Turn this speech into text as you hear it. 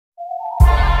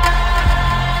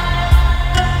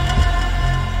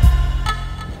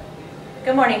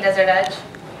Good morning, Desert Edge.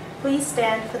 Please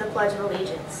stand for the Pledge of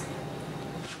Allegiance.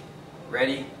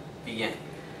 Ready? Begin.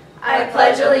 I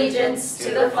pledge allegiance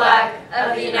to the flag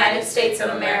of the United States of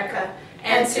America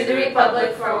and to the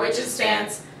republic for which it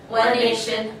stands, one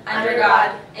nation, under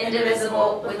God,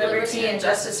 indivisible, with liberty and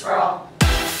justice for all.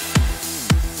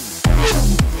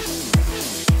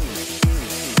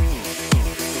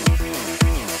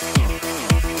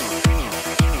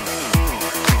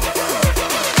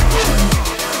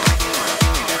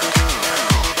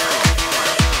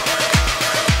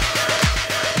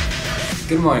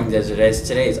 Good morning, Desert Edge.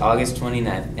 Today is August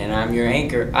 29th, and I'm your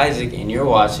anchor, Isaac, and you're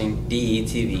watching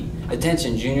DETV.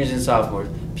 Attention, juniors and sophomores.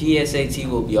 PSAT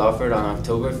will be offered on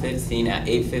October 15 at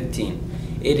 8:15.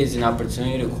 It is an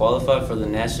opportunity to qualify for the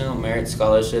National Merit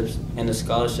Scholarships and the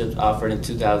scholarships offered in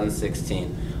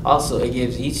 2016. Also, it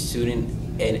gives each student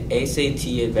an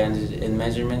SAT advantage in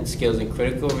measurement skills in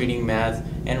critical reading, math,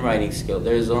 and writing skill.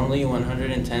 There is only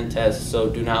 110 tests, so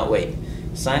do not wait.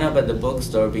 Sign up at the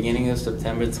bookstore beginning of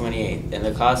September 28th, and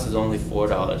the cost is only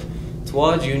 $4. To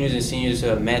all juniors and seniors who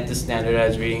have met the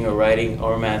standardized reading or writing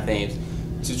or math aims,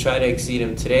 to try to exceed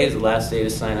them, today is the last day to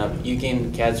sign up. You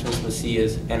can catch Ms.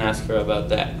 Macias and ask her about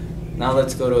that. Now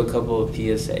let's go to a couple of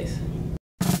PSAs.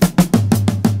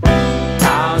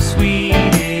 How sweet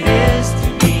it is to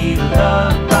be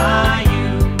loved by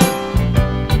you.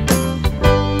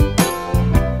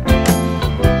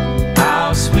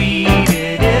 How sweet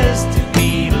it is to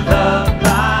be loved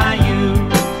by you.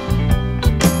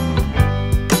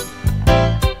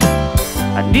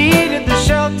 I needed the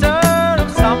shelter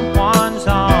of someone's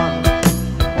arms.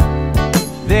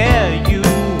 There you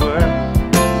were.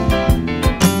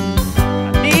 I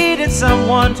needed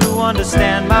someone to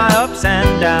understand my ups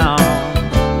and downs.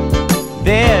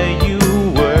 There you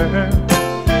were,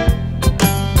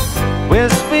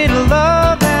 with sweet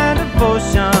love and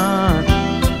devotion,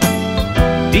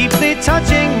 deeply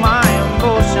touching my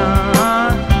emotion.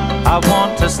 I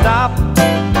want to stop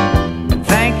and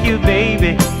thank you,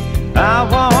 baby. I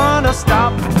want to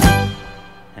stop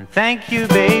and thank you,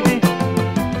 baby.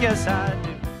 Yes, I do.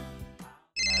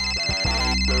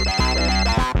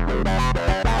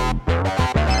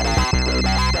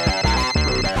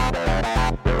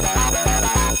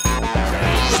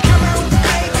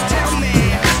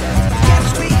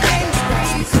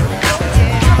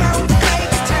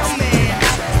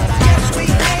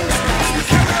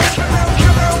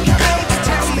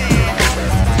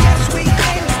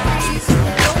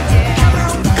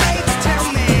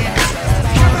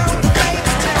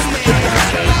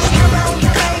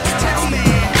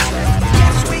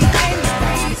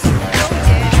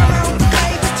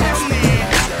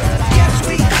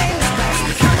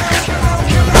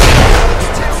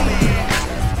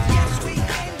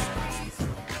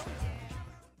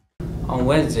 On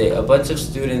Wednesday, a bunch of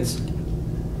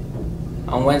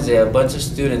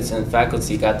students and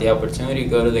faculty got the opportunity to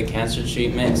go to the Cancer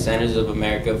Treatment Centers of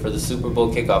America for the Super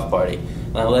Bowl kickoff party.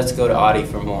 Now let's go to Audie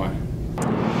for more.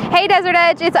 Hey Desert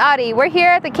Edge, it's Audie. We're here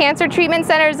at the Cancer Treatment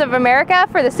Centers of America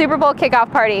for the Super Bowl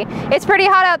kickoff party. It's pretty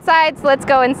hot outside, so let's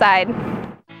go inside.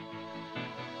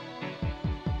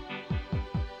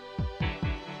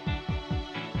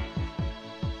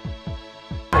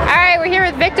 Alright, we're here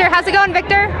with Victor. How's it going,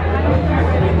 Victor?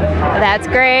 That's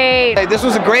great. Hey, this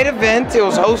was a great event. It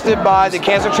was hosted by the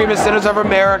Cancer Treatment Centers of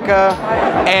America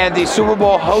and the Super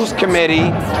Bowl host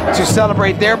committee to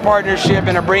celebrate their partnership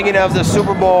and the bringing of the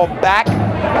Super Bowl back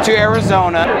to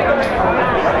Arizona.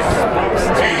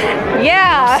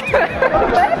 Yeah.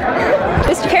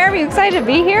 Mr. Karam, you excited to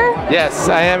be here? Yes,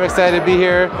 I am excited to be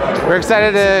here. We're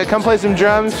excited to come play some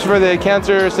drums for the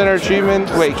Cancer Treatment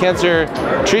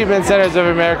Centers of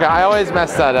America. I always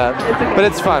mess that up, but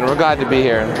it's fun. We're glad to be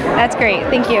here. That's great.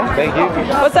 Thank you. Thank you.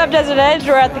 What's up, Desert Edge?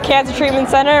 We're at the Cancer Treatment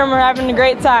Center and we're having a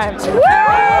great time.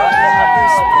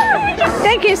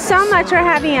 Thank you so much for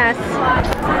having us.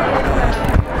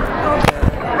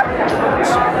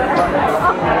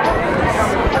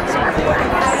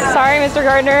 Sorry, Mr.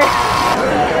 Gardner.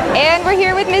 And we're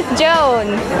here with Miss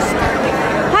Jones.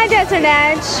 Hi, Desert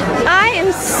Edge. I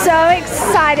am so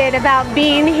excited about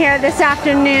being here this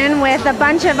afternoon with a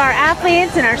bunch of our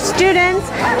athletes and our students,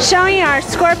 showing our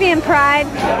Scorpion pride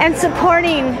and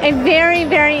supporting a very,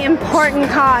 very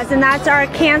important cause, and that's our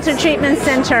Cancer Treatment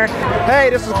Center. Hey,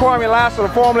 this is Kwame Lassiter,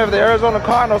 formerly of the Arizona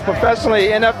Cardinals, professionally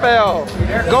NFL.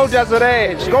 Go Desert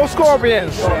Edge. Go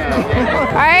Scorpions. All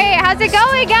right, how's it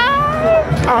going, guys?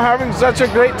 I'm having such a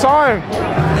great time.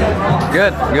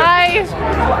 Good. Hi.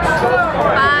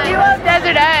 You love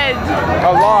Desert Edge.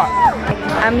 A lot.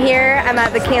 I'm here. I'm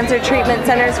at the Cancer Treatment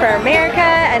Centers for America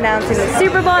announcing the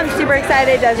Super Bowl. I'm super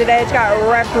excited. Desert Edge got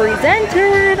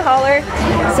represented. Holler.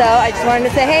 So I just wanted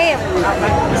to say, hey,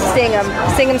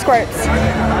 sting them squirts.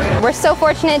 We're so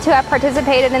fortunate to have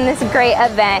participated in this great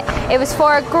event. It was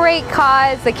for a great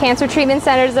cause, the Cancer Treatment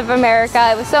Centers of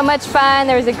America. It was so much fun.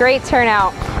 There was a great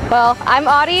turnout. Well, I'm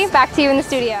Audie. Back to you in the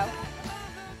studio.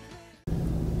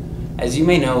 As you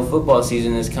may know, football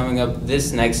season is coming up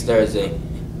this next Thursday.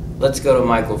 Let's go to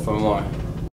Michael for more.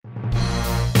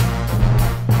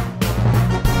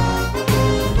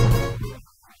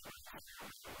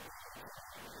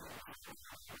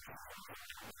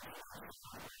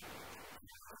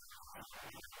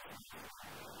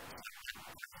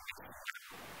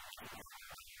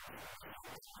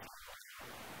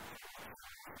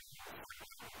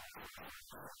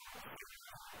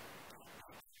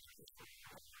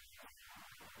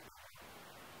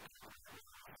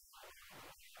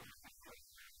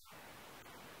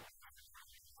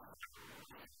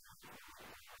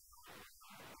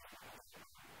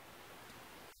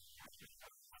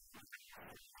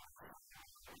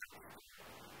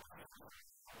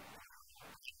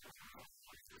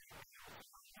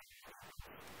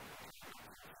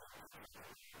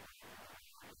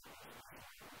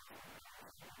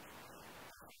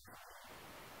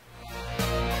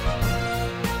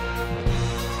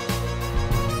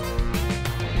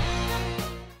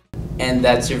 And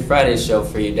that's your Friday show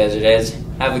for you, Desert Edge.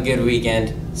 Have a good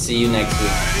weekend. See you next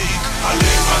week.